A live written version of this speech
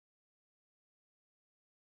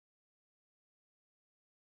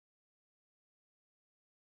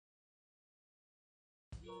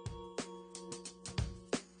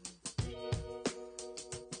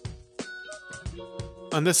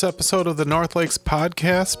On this episode of the North Lakes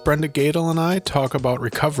podcast, Brenda Gadel and I talk about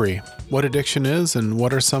recovery, what addiction is, and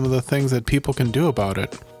what are some of the things that people can do about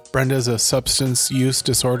it. Brenda is a substance use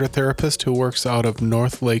disorder therapist who works out of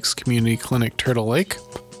North Lakes Community Clinic, Turtle Lake,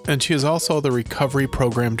 and she is also the recovery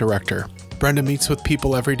program director. Brenda meets with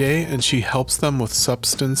people every day, and she helps them with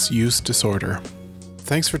substance use disorder.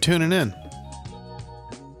 Thanks for tuning in.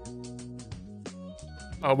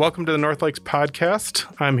 Welcome to the North Lakes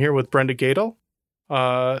podcast. I'm here with Brenda Gadel.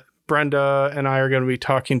 Brenda and I are going to be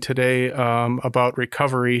talking today about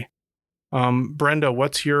recovery. Brenda,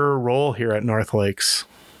 what's your role here at North Lakes?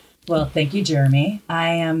 Well, thank you, Jeremy.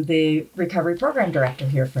 I am the recovery program director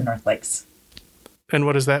here for North Lakes. And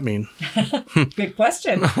what does that mean? Good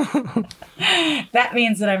question. That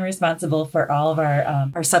means that I'm responsible for all of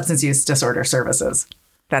our substance use disorder services.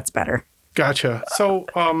 That's better. Gotcha. So,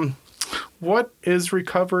 what is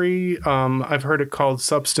recovery? I've heard it called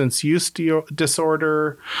substance use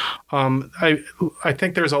disorder. I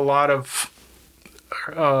think there's a lot of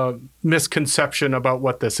misconception about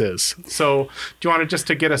what this is. So do you want to, just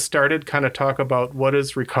to get us started, kind of talk about what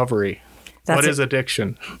is recovery? What is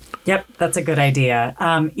addiction? Yep, that's a good idea.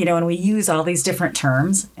 When we use all these different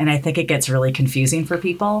terms, and I think it gets really confusing for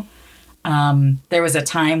people. There was a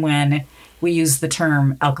time when we used the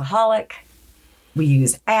term alcoholic. We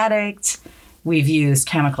used addict, we've used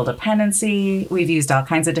chemical dependency, we've used all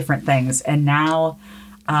kinds of different things. And now,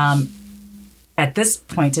 at this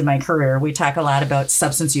point in my career, we talk a lot about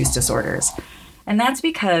substance use disorders. And that's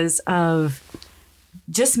because of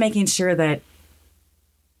just making sure that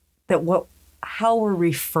how we're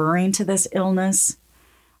referring to this illness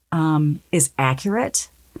is accurate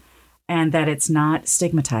and that it's not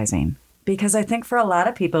stigmatizing. Because I think for a lot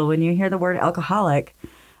of people, when you hear the word alcoholic,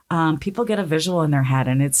 people get a visual in their head,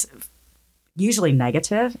 and it's usually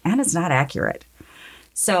negative, and it's not accurate.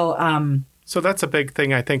 So that's a big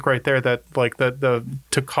thing, I think, right there. That like the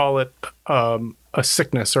to call it a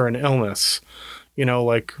sickness or an illness,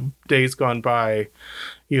 like days gone by,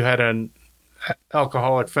 you had an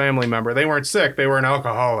alcoholic family member. They weren't sick; they were an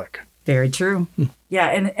alcoholic. Very true. Yeah,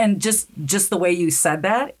 and just the way you said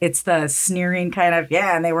that, it's the sneering kind of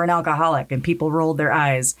and they were an alcoholic, and people rolled their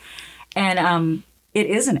eyes, and it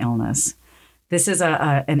is an illness. This is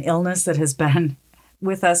an illness that has been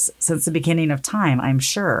with us since the beginning of time, I'm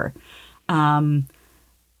sure. And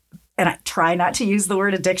I try not to use the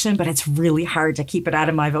word addiction, but it's really hard to keep it out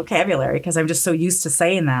of my vocabulary because I'm just so used to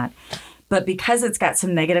saying that. But because it's got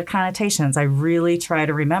some negative connotations, I really try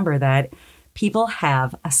to remember that people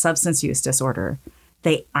have a substance use disorder.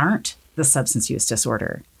 They aren't the substance use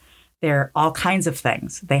disorder. They're all kinds of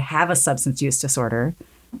things. They have a substance use disorder,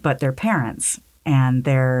 but their parents and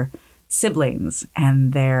their siblings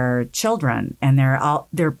and their children and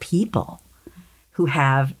they're people who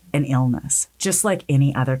have an illness, just like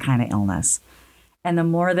any other kind of illness. And the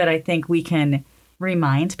more that I think we can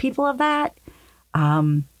remind people of that,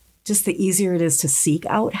 just the easier it is to seek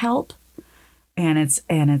out help. And it's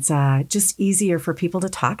just easier for people to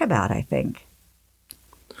talk about, I think.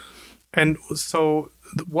 And so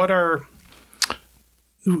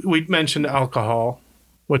we mentioned alcohol,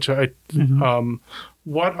 which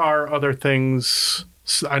what are other things?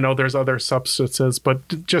 I know there's other substances,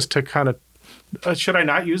 but just to kind of, should I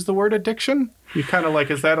not use the word addiction? You kind of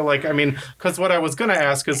because what I was going to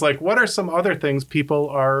ask is what are some other things people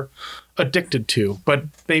are addicted to? But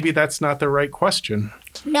maybe that's not the right question.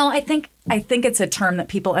 No, I think it's a term that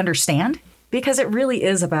people understand because it really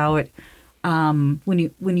is about when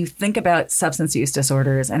you think about substance use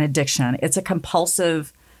disorders and addiction, it's a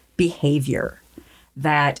compulsive behavior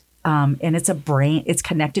that and it's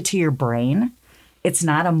connected to your brain. It's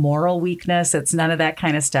not a moral weakness. It's none of that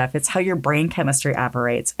kind of stuff. It's how your brain chemistry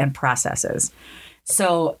operates and processes.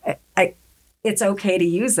 So it's okay to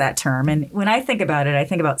use that term. And when I think about it, I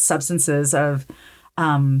think about substances of,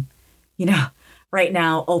 right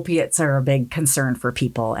now, opiates are a big concern for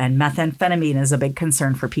people, and methamphetamine is a big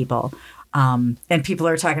concern for people. And people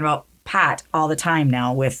are talking about pot all the time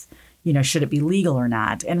now with, should it be legal or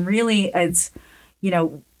not? And really, it's,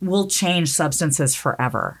 we'll change substances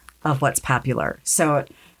forever of what's popular. So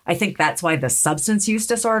I think that's why the substance use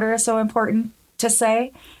disorder is so important to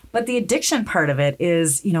say. But the addiction part of it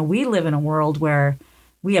is, we live in a world where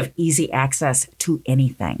we have easy access to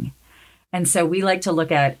anything. And so we like to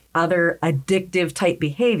look at other addictive type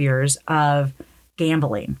behaviors of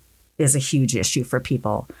gambling is a huge issue for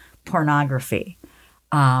people. Pornography,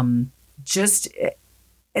 and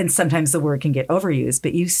sometimes the word can get overused,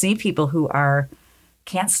 but you see people who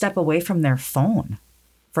can't step away from their phone,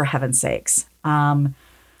 for heaven's sakes.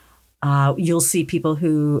 You'll see people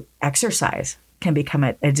who exercise can become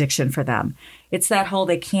an addiction for them. It's that whole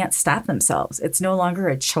they can't stop themselves. It's no longer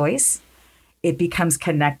a choice. It becomes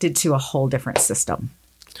connected to a whole different system.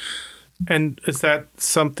 And is that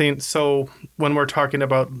something, so when we're talking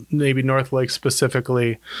about maybe North Lake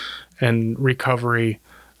specifically and recovery,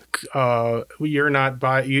 you're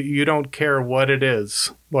not you don't care what it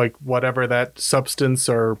is, like whatever that substance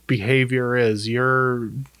or behavior is,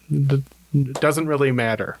 it doesn't really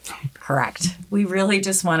matter. Correct. We really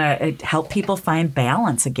just want to help people find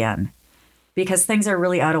balance again, because things are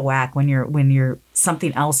really out of whack when you're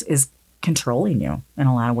something else is controlling you in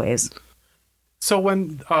a lot of ways. So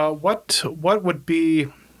when what would be,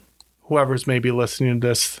 whoever's maybe listening to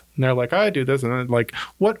this and they're like, I do this, and like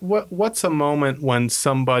what's a moment when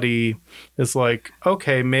somebody is like,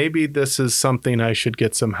 okay, maybe this is something I should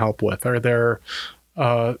get some help with? Are there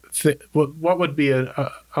what would be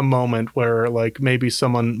a moment where like maybe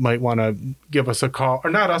someone might want to give us a call, or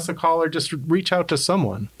not us a call, or just reach out to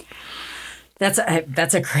someone? That's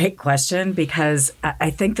a great question, because I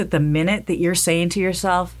think that the minute that you're saying to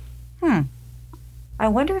yourself, I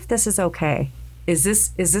wonder if this is okay. Is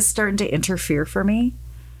this starting to interfere for me?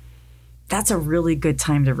 That's a really good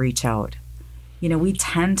time to reach out. We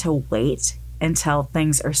tend to wait until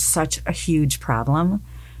things are such a huge problem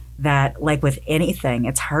that, like with anything,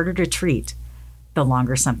 it's harder to treat the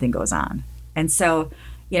longer something goes on. And so,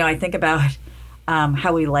 I think about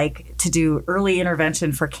how we like to do early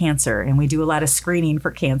intervention for cancer, and we do a lot of screening for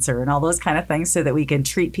cancer and all those kind of things so that we can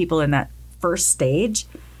treat people in that first stage.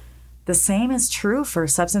 The same is true for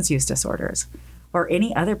substance use disorders or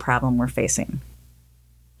any other problem we're facing.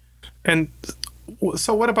 And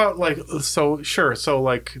so what about so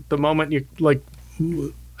like the moment you, like,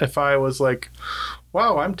 if I was like,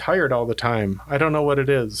 wow, I'm tired all the time, I don't know what it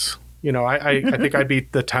is. I think I'd be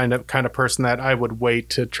the kind of person that I would wait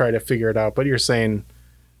to try to figure it out. But you're saying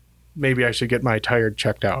maybe I should get my tired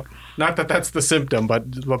checked out. Not that that's the symptom,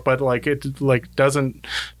 but like it like doesn't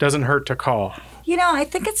hurt to call. I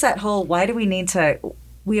think it's that whole, why do we need to,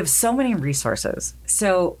 we have so many resources.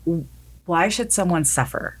 So why should someone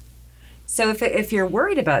suffer? So if you're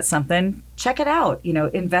worried about something, check it out,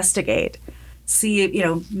 investigate, see,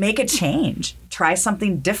 make a change, try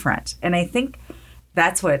something different. And I think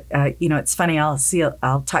that's what, it's funny, I'll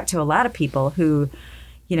talk to a lot of people who,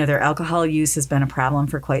 their alcohol use has been a problem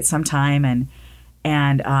for quite some time.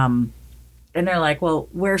 And they're like, well,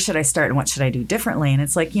 where should I start and what should I do differently? And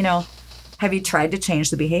it's like, have you tried to change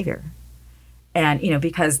the behavior? And,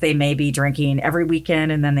 because they may be drinking every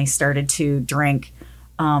weekend and then they started to drink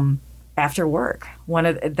after work.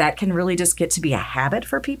 That can really just get to be a habit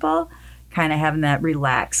for people, kind of having that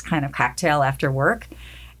relaxed kind of cocktail after work.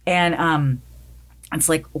 And it's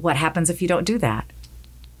like, what happens if you don't do that?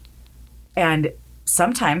 And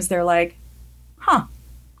sometimes they're like,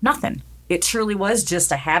 nothing. It truly was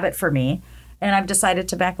just a habit for me, and I've decided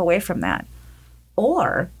to back away from that.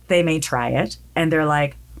 Or they may try it and they're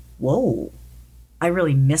like, whoa, I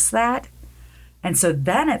really miss that. And so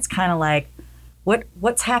then it's kind of like,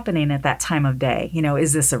 what's happening at that time of day?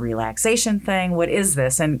 Is this a relaxation thing? What is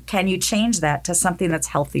this? And can you change that to something that's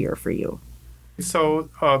healthier for you? So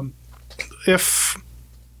if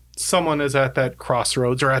someone is at that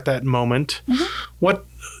crossroads or at that moment, what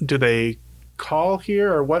do they call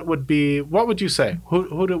here, or what would you say?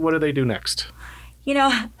 What do they do next?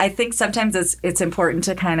 I think sometimes it's important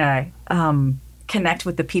to kind of connect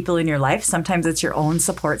with the people in your life. Sometimes it's your own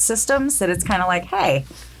support systems that it's kind of like, hey,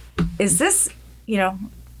 is this,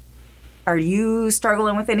 are you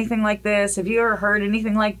struggling with anything like this? Have you ever heard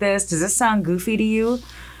anything like this? Does this sound goofy to you?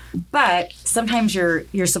 But sometimes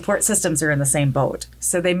your support systems are in the same boat.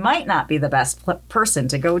 So they might not be the best person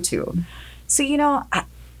to go to. So,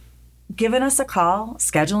 giving us a call,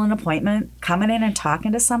 schedule an appointment, coming in and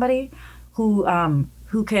talking to somebody who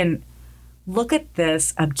can look at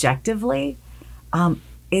this objectively,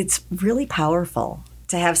 it's really powerful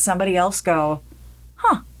to have somebody else go,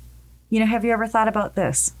 have you ever thought about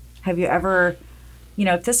this? Have you ever,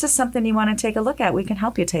 if this is something you want to take a look at, we can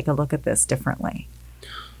help you take a look at this differently.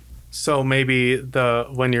 So maybe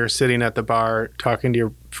when you're sitting at the bar talking to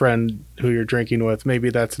your friend who you're drinking with, maybe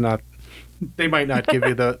they might not give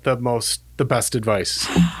you the best advice.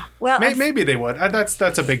 Well, maybe they would.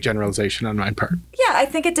 That's a big generalization on my part. Yeah, I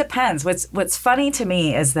think it depends. What's funny to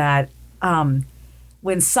me is that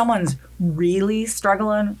when someone's really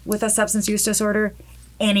struggling with a substance use disorder,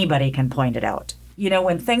 anybody can point it out.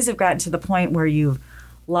 When things have gotten to the point where you've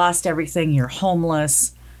lost everything, you're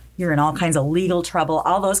homeless, you're in all kinds of legal trouble,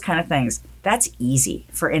 all those kind of things, that's easy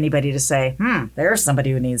for anybody to say, there's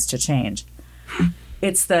somebody who needs to change.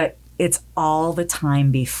 It's all the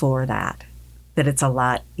time before that that it's a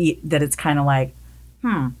lot, that it's kind of like,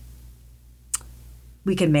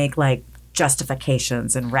 we can make like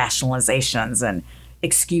justifications and rationalizations and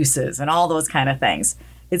excuses and all those kind of things.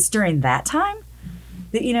 It's during that time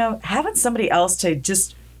that, having somebody else to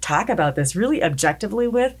just talk about this really objectively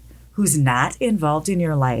with, who's not involved in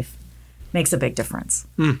your life, makes a big difference.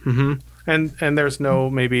 Mm-hmm. And there's no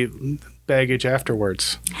maybe baggage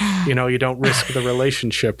afterwards. You don't risk the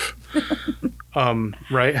relationship.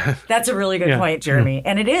 Right? That's a really good point, Jeremy.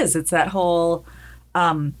 And it's that whole,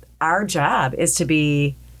 our job is to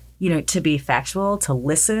be, to be factual, to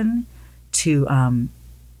listen, to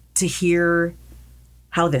hear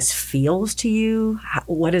how this feels to you.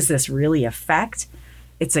 What does this really affect?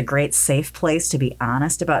 It's a great safe place to be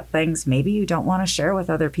honest about things maybe you don't want to share with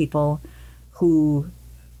other people who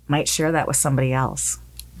might share that with somebody else.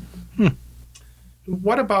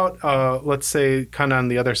 What about, let's say, kind of on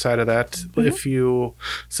the other side of that, if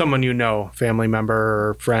someone family member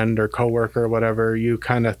or friend or coworker or whatever, you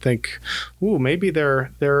kind of think, ooh, maybe they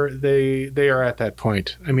are at that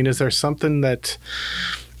point. I mean, is there something that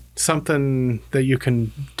you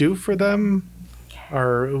can do for them,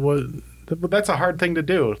 or what? That's a hard thing to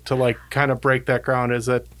do, to like kind of break that ground. Is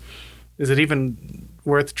it even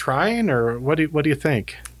worth trying, or what do you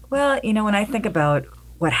think? Well, when I think about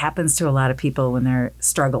what happens to a lot of people when they're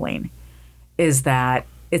struggling, is that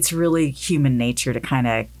it's really human nature to kind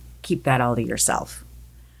of keep that all to yourself.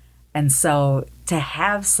 And so to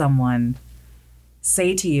have someone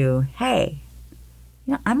say to you, hey,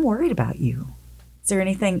 I'm worried about you. Is there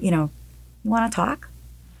anything, you want to talk?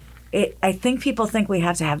 I think people think we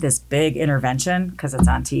have to have this big intervention because it's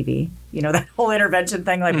on TV. That whole intervention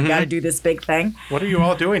thing, like we got to do this big thing. What are you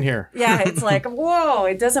all doing here? Yeah, it's like, whoa,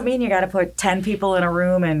 it doesn't mean you got to put 10 people in a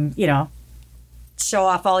room and, show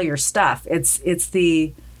off all your stuff. It's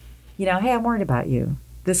the, hey, I'm worried about you.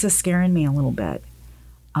 This is scaring me a little bit.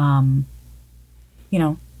 I'm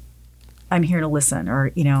here to listen,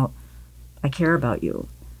 or, I care about you.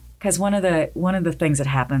 Because one of the things that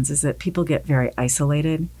happens is that people get very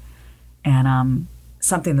isolated. And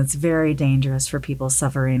something that's very dangerous for people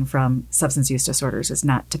suffering from substance use disorders is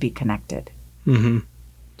not to be connected. Mm-hmm.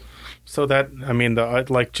 So that,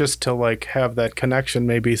 just to have that connection,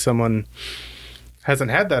 maybe someone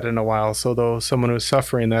hasn't had that in a while. So though someone who's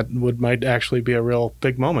suffering, that might actually be a real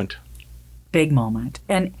big moment. Big moment.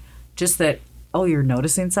 And just that, you're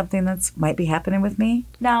noticing something that's might be happening with me.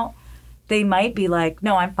 Now, they might be like,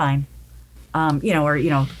 no, I'm fine. Of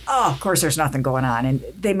course there's nothing going on. And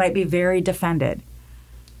they might be very defended.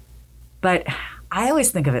 But I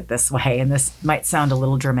always think of it this way, and this might sound a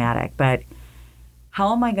little dramatic, but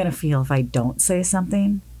how am I going to feel if I don't say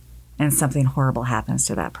something and something horrible happens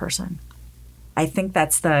to that person? I think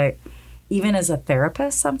that's even as a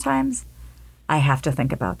therapist sometimes, I have to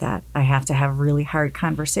think about that. I have to have really hard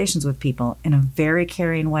conversations with people in a very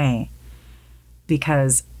caring way,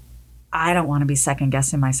 because I don't want to be second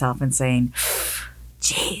guessing myself and saying,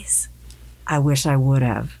 geez, I wish I would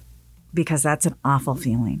have, because that's an awful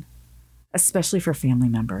feeling, especially for family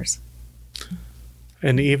members.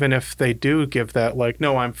 And even if they do give that,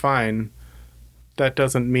 no, I'm fine, that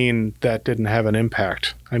doesn't mean that didn't have an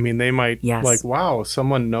impact. I mean, they might wow,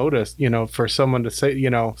 someone noticed, for someone to say,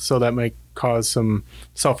 so that might cause some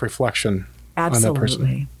self-reflection on that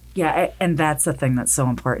person. Yeah. And that's the thing that's so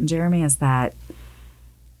important, Jeremy, is that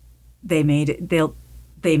they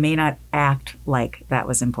may not act like that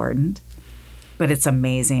was important, but it's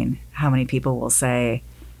amazing how many people will say,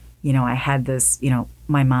 I had this,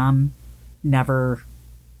 my mom never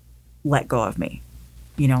let go of me,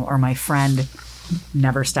 or my friend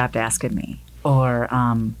never stopped asking me, or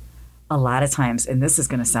a lot of times, and this is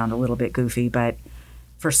going to sound a little bit goofy, but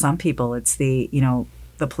for some people, it's the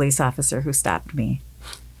police officer who stopped me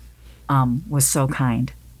was so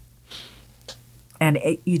kind. And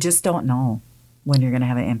you just don't know when you're going to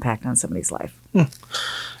have an impact on somebody's life.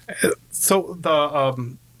 So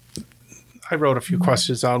I wrote a few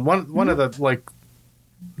questions down. One of the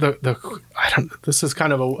this is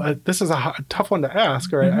kind of this is a tough one to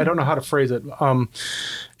ask, or I don't know how to phrase it.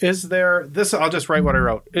 Is there this? I'll just write what I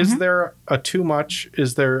wrote. Is there a too much?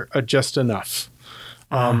 Is there a just enough?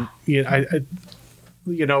 It's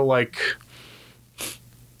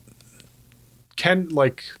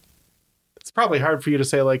probably hard for you to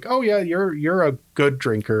say oh yeah, you're a good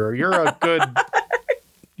drinker, or you're a good,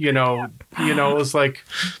 it's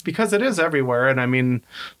because it is everywhere. And I mean,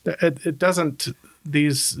 it doesn't,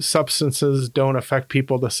 these substances don't affect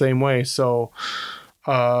people the same way. So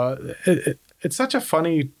it's such a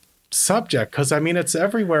funny subject, because I mean, it's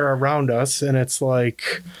everywhere around us, and it's so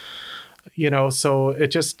it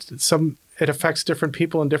just it affects different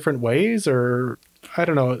people in different ways, or I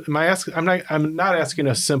don't know. I'm not asking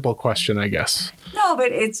a simple question, I guess. No,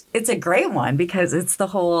 but it's a great one because it's the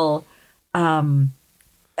whole.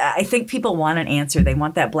 I think people want an answer. They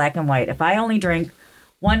want that black and white. If I only drink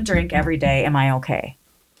one drink every day, am I okay?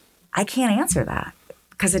 I can't answer that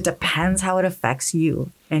because it depends how it affects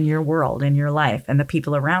you and your world and your life and the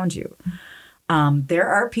people around you. There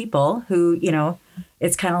are people who,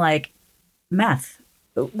 it's kind of like meth.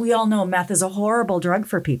 We all know meth is a horrible drug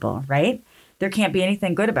for people, right? There can't be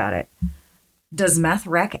anything good about it. Does meth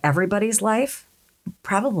wreck everybody's life?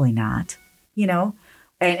 Probably not,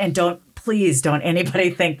 and please don't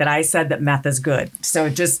anybody think that I said that meth is good.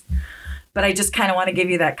 But I just kind of want to give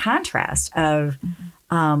you that contrast of,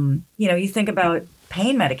 you think about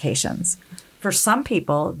pain medications. For some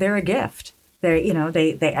people, they're a gift.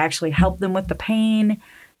 They actually help them with the pain.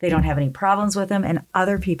 They don't have any problems with them. And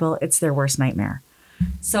other people, it's their worst nightmare.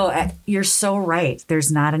 So you're so right.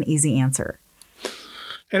 There's not an easy answer.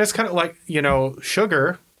 And it's kind of like,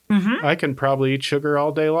 sugar. Mm-hmm. I can probably eat sugar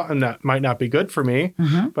all day long. And that might not be good for me,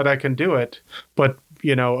 but I can do it. But,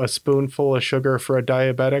 a spoonful of sugar for a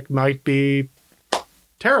diabetic might be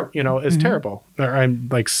terrible, is terrible. Or I'm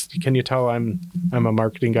like, can you tell I'm a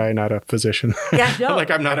marketing guy, not a physician? Yeah, no. Like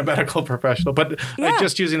I'm not a medical professional, but like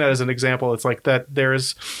just using that as an example, it's like that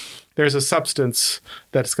there's a substance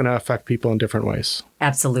that's going to affect people in different ways.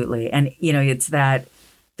 Absolutely. And, it's that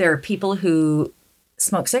there are people who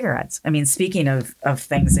smoke cigarettes. I mean, speaking of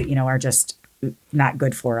things that, are just not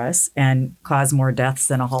good for us and cause more deaths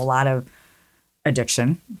than a whole lot of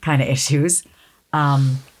addiction kind of issues.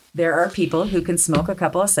 There are people who can smoke a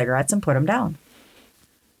couple of cigarettes and put them down.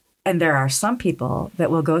 And there are some people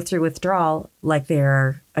that will go through withdrawal like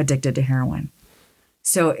they're addicted to heroin.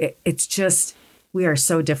 So it's just, we are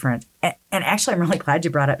so different. And actually, I'm really glad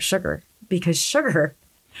you brought up sugar because sugar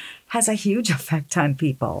has a huge effect on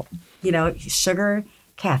people. Sugar,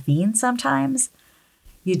 caffeine sometimes.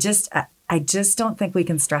 I just don't think we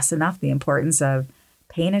can stress enough the importance of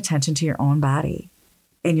paying attention to your own body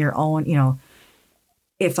and your own,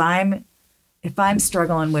 if I'm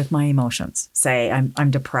struggling with my emotions, say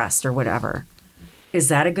I'm depressed or whatever, is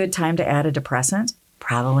that a good time to add a depressant?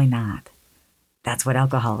 Probably not. That's what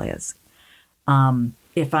alcohol is.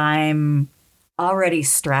 If I'm already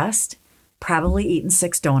stressed, probably eating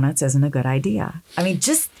 6 donuts isn't a good idea. I mean,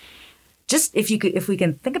 just if we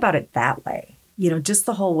can think about it that way, just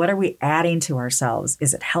the whole, what are we adding to ourselves?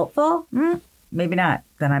 Is it helpful? Maybe not.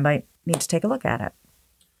 Then I might need to take a look at it.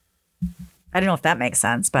 I don't know if that makes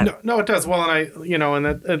sense, but no, it does. Well, and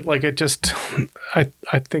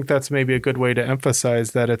I think that's maybe a good way to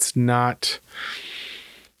emphasize that it's not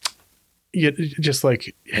just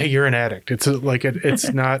like, hey, you're an addict. It's like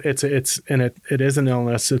it's not. It is an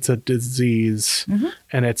illness. It's a disease,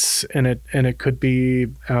 and it could be,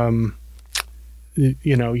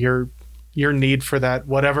 your need for that,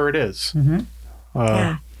 whatever it is.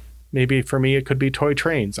 Maybe for me, it could be toy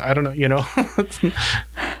trains. I don't know.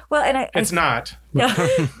 Well, and it's not.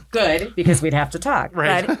 Good, because we'd have to talk.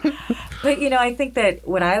 Right. But I think that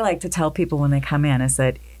what I like to tell people when they come in is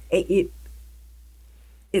that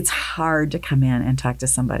it's hard to come in and talk to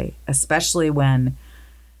somebody, especially when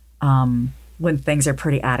things are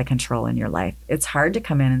pretty out of control in your life. It's hard to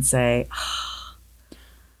come in and say,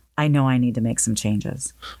 I know I need to make some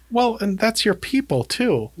changes. Well, and that's your people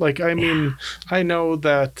too. Like, I mean, I know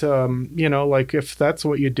that, like if that's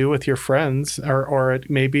what you do with your friends or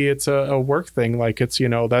maybe it's a work thing, like it's,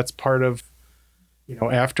 that's part of,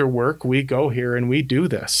 after work, we go here and we do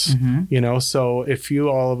this, so if you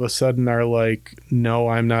all of a sudden are like, no,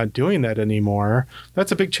 I'm not doing that anymore,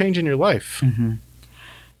 that's a big change in your life.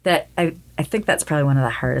 That I think that's probably one of the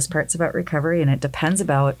hardest parts about recovery. And it depends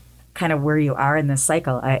about kind of where you are in this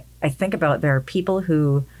cycle. I think about there are people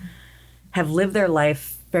who have lived their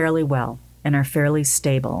life fairly well and are fairly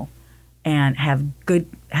stable and have good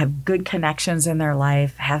connections in their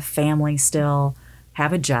life, have family still,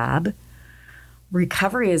 have a job.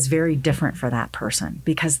 Recovery is very different for that person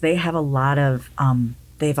because they have a lot of,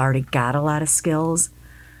 they've already got a lot of skills.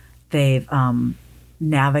 They've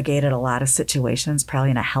navigated a lot of situations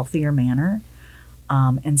probably in a healthier manner.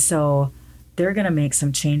 And so they're going to make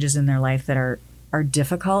some changes in their life that are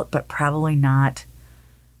difficult, but probably not,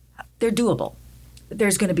 they're doable.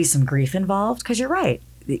 There's going to be some grief involved because you're right.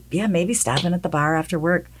 Yeah, maybe stopping at the bar after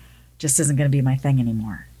work just isn't going to be my thing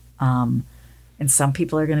anymore. And some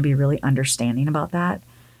people are going to be really understanding about that,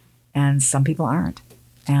 and some people aren't.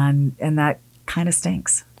 And that kind of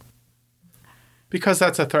stinks. Because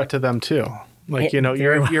that's a threat to them too. Like,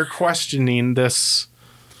 you're questioning this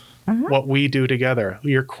what we do together.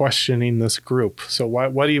 You're questioning this group. So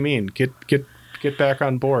what do you mean? Get back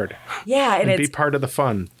on board. Yeah, and be part of the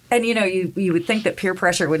fun. And you would think that peer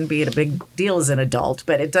pressure wouldn't be a big deal as an adult,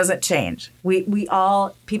 but it doesn't change.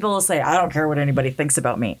 People will say, I don't care what anybody thinks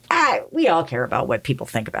about me. We all care about what people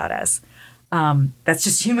think about us. That's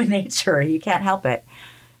just human nature. You can't help it.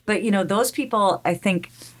 But those people, I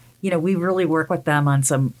think, we really work with them on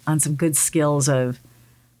some good skills of,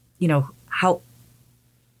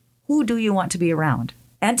 who do you want to be around,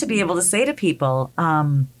 and to be able to say to people,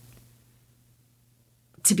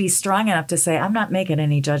 to be strong enough to say, I'm not making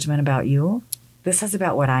any judgment about you. This is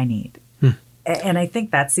about what I need. And I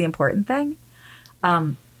think that's the important thing.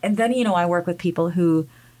 And then, I work with people who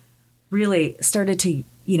really started to,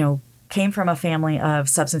 came from a family of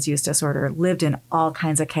substance use disorder, lived in all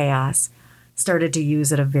kinds of chaos, started to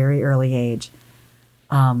use at a very early age,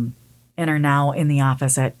 and are now in the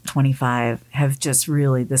office at 25, have just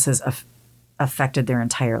really, this has affected their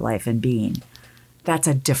entire life and being. That's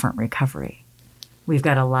a different recovery. We've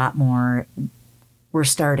got a lot more. We're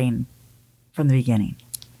starting from the beginning.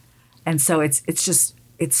 And so it's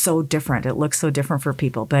so different. It looks so different for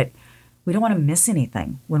people, but we don't want to miss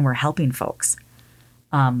anything when we're helping folks.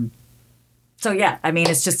 So yeah, I mean,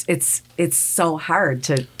 it's so hard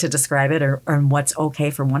to describe it, or what's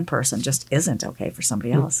okay for one person just isn't okay for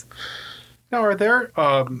somebody else. Now, are there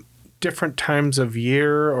different times of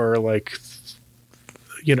year, or are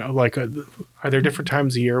there different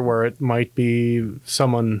times of year where it might be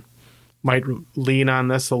someone might lean on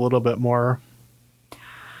this a little bit more,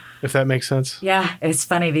 if that makes sense? Yeah, it's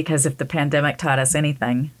funny because if the pandemic taught us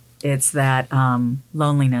anything, it's that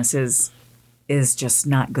loneliness is just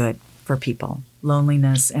not good for people.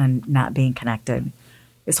 Loneliness and not being connected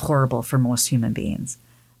is horrible for most human beings.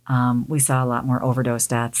 We saw a lot more overdose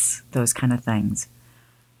deaths, those kind of things.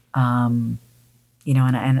 And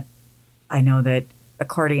I know that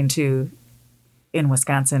according to, in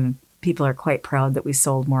Wisconsin, people are quite proud that we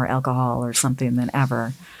sold more alcohol or something than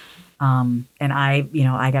ever. And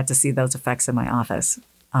I got to see those effects in my office.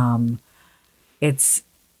 I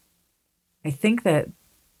think that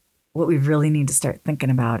what we really need to start thinking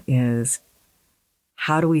about is,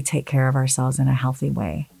 how do we take care of ourselves in a healthy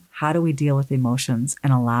way? How do we deal with emotions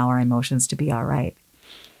and allow our emotions to be all right?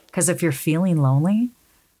 Because if you're feeling lonely,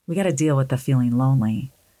 we got to deal with the feeling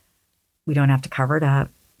lonely. We don't have to cover it up.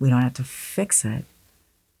 We don't have to fix it.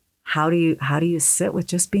 How do you sit with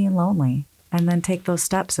just being lonely, and then take those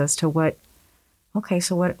steps as to what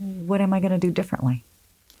am I going to do differently?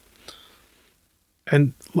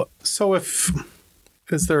 And so is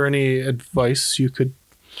there any advice you could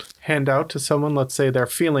hand out to someone? Let's say they're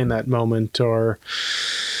feeling that moment, or,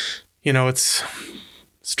 it's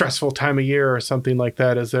stressful time of year or something like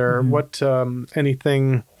that. Is there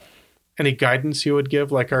any guidance you would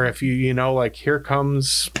give? Or if here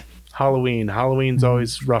comes Halloween. Halloween's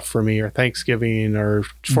always rough for me, or Thanksgiving, or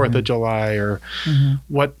 4th of July, or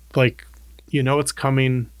what, it's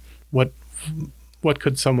coming. What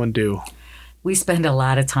could someone do? We spend a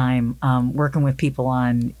lot of time working with people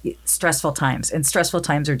on stressful times, and stressful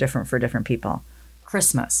times are different for different people.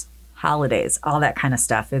 Christmas, holidays, all that kind of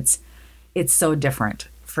stuff. It's so different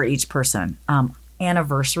for each person.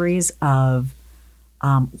 Anniversaries of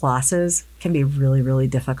losses can be really, really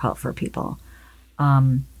difficult for people.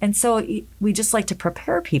 And so we just like to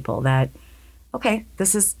prepare people that, okay,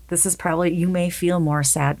 this is probably, you may feel more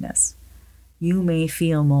sadness. You may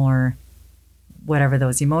feel more whatever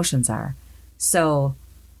those emotions are. So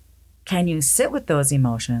can you sit with those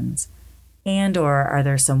emotions, and or are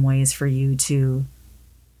there some ways for you to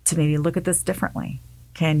maybe look at this differently?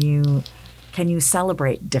 Can you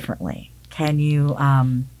celebrate differently? Can you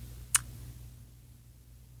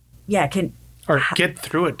get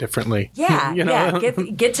through it differently? Yeah,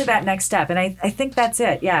 get to that next step. And I think that's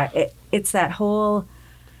it. Yeah, it's that whole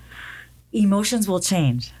emotions will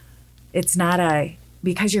change. It's not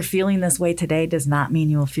because you're feeling this way today does not mean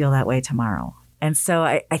you will feel that way tomorrow. And so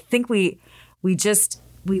I think we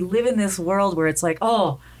live in this world where it's like,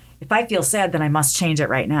 oh, if I feel sad, then I must change it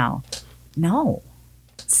right now. No,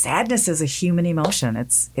 sadness is a human emotion.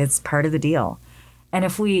 It's part of the deal. And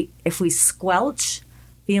if we squelch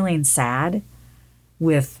feeling sad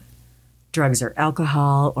with drugs or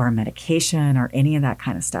alcohol or medication or any of that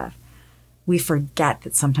kind of stuff, we forget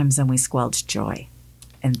that sometimes then we squelch joy.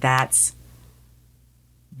 And that's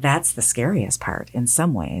the scariest part in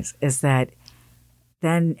some ways, is that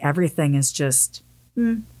then everything is just,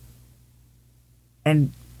 and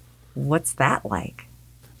what's that like?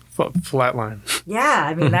 Flatline. Yeah,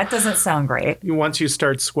 I mean, that doesn't sound great. Once you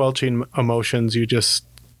start squelching emotions, you just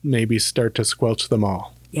maybe start to squelch them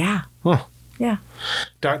all. Yeah. Huh. Yeah.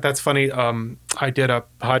 That's funny. I did a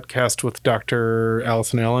podcast with Dr.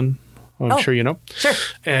 Allison Allen. I'm sure you know. Sure.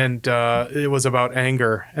 And it was about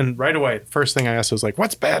anger. And right away, first thing I asked was like,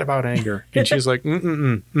 what's bad about anger? And she's like,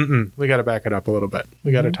 we got to back it up a little bit.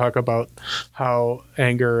 We got to talk about how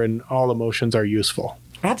anger and all emotions are useful.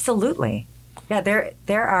 Absolutely. Yeah,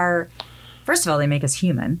 there are, first of all, they make us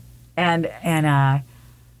human. And I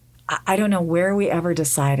don't know where we ever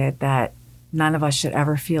decided that none of us should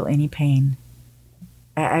ever feel any pain.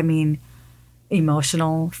 I mean,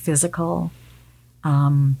 emotional, physical,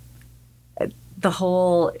 the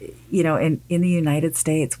whole, in the United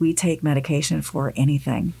States, we take medication for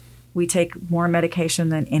anything. We take more medication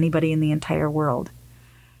than anybody in the entire world.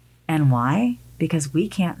 And why? Because we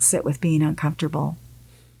can't sit with being uncomfortable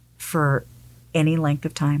for any length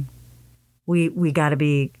of time. We got to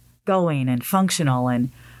be going and functional.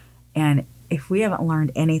 And if we haven't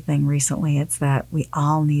learned anything recently, it's that we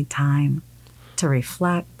all need time to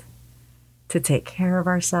reflect, to take care of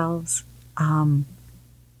ourselves,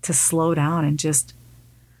 to slow down and just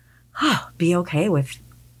be okay with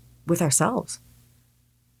ourselves.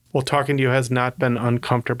 Well, talking to you has not been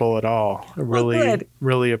uncomfortable at all. I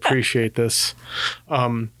really appreciate this.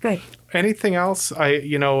 Good. Anything else?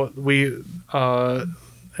 Any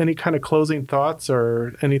kind of closing thoughts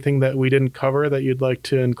or anything that we didn't cover that you'd like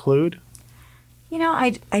to include?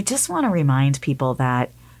 I just want to remind people that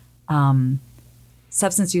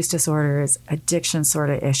substance use disorders, addiction sort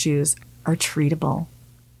of issues are treatable.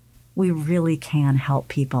 We really can help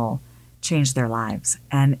people change their lives.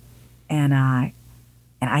 And I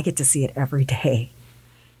get to see it every day.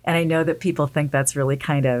 And I know that people think that's really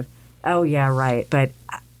kind of, oh, yeah, right. But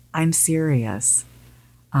I'm serious.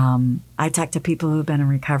 I talk to people who've been in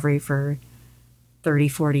recovery for 30,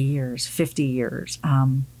 40 years, 50 years.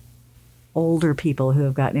 Older people who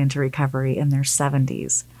have gotten into recovery in their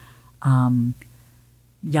 70s.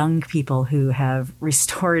 Young people who have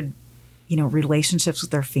restored, relationships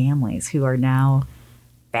with their families, who are now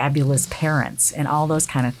fabulous parents and all those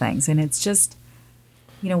kind of things. And it's just,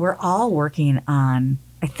 we're all working on,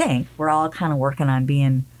 I think, we're all kind of working on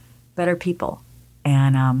being better people.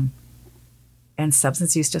 And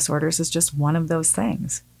substance use disorders is just one of those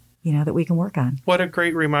things, that we can work on. What a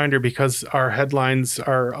great reminder, because our headlines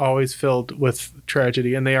are always filled with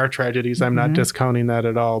tragedy, and they are tragedies. I'm not discounting that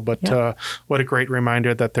at all. But what a great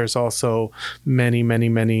reminder that there's also many, many,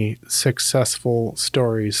 many successful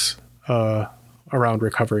stories around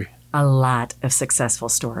recovery. A lot of successful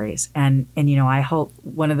stories. And I hope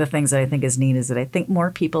one of the things that I think is neat is that I think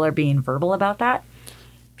more people are being verbal about that.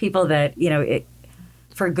 People that,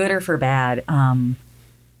 for good or for bad,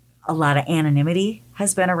 a lot of anonymity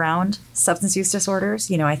has been around substance use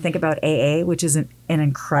disorders. I think about AA, which is an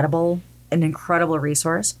incredible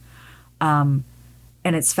resource. And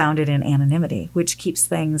it's founded in anonymity, which keeps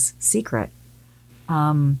things secret.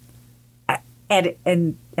 That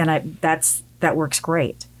works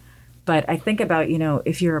great. But I think about,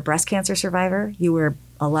 if you're a breast cancer survivor, you wear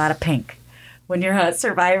a lot of pink. When you're a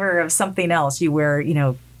survivor of something else, you wear,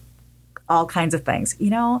 all kinds of things.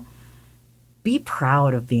 Be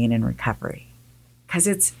proud of being in recovery, because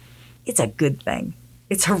it's a good thing.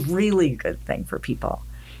 It's a really good thing for people.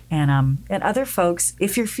 And other folks,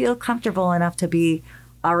 if you feel comfortable enough to be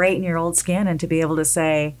all right in your old skin and to be able to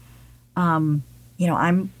say, I'm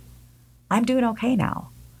doing okay now.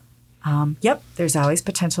 Yep, there's always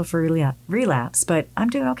potential for relapse, but I'm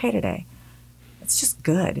doing okay today. It's just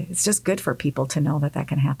good. It's just good for people to know that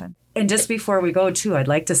can happen. And just before we go, too, I'd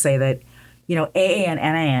like to say that, AA and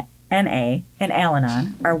NA and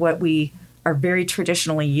Al-Anon are what we are very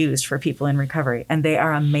traditionally used for people in recovery, and they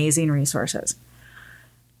are amazing resources.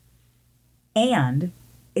 And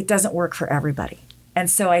it doesn't work for everybody. And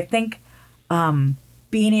so I think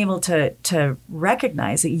being able to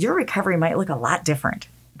recognize that your recovery might look a lot different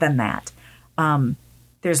than that.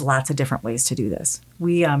 There's lots of different ways to do this.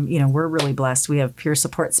 We, we're really blessed. We have peer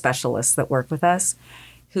support specialists that work with us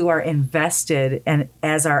who are invested, and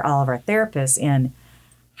as are all of our therapists, in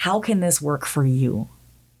how can this work for you?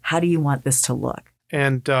 How do you want this to look?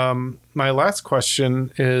 And my last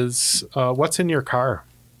question is, what's in your car?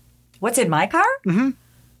 What's in my car? Mm-hmm.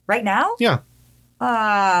 Right now? Yeah.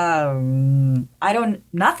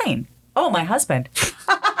 Nothing. Oh, my husband.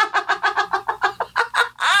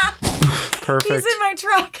 Perfect. He's in my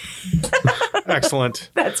truck. Excellent.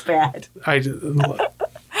 That's bad.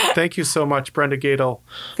 Thank you so much, Brenda Gadel.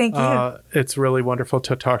 Thank you. It's really wonderful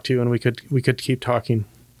to talk to you, and we could keep talking.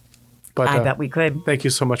 But I bet we could. Thank you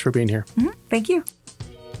so much for being here. Mm-hmm. Thank you.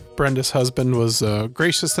 Brenda's husband was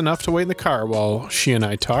gracious enough to wait in the car while she and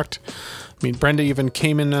I talked. I mean, Brenda even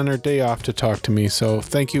came in on her day off to talk to me, so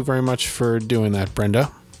thank you very much for doing that,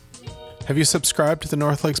 Brenda. Have you subscribed to the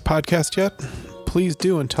North Lakes podcast yet? Please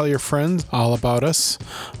do, and tell your friends all about us.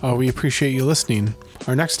 We appreciate you listening.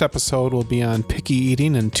 Our next episode will be on picky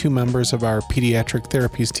eating, and 2 members of our pediatric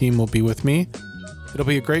therapies team will be with me. It'll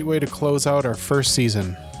be a great way to close out our first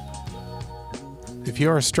season. If you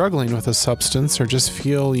are struggling with a substance or just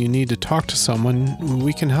feel you need to talk to someone,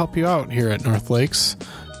 we can help you out here at North Lakes.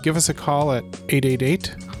 Give us a call at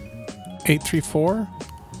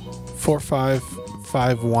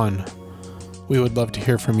 888-834-4551. We would love to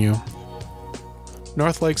hear from you.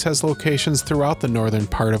 North Lakes has locations throughout the northern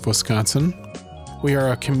part of Wisconsin. We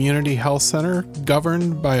are a community health center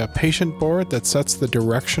governed by a patient board that sets the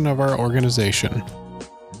direction of our organization.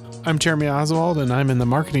 I'm Jeremy Oswald, and I'm in the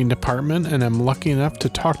marketing department, and I'm lucky enough to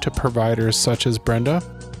talk to providers such as Brenda,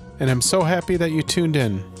 and I'm so happy that you tuned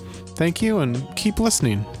in. Thank you, and keep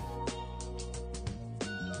listening.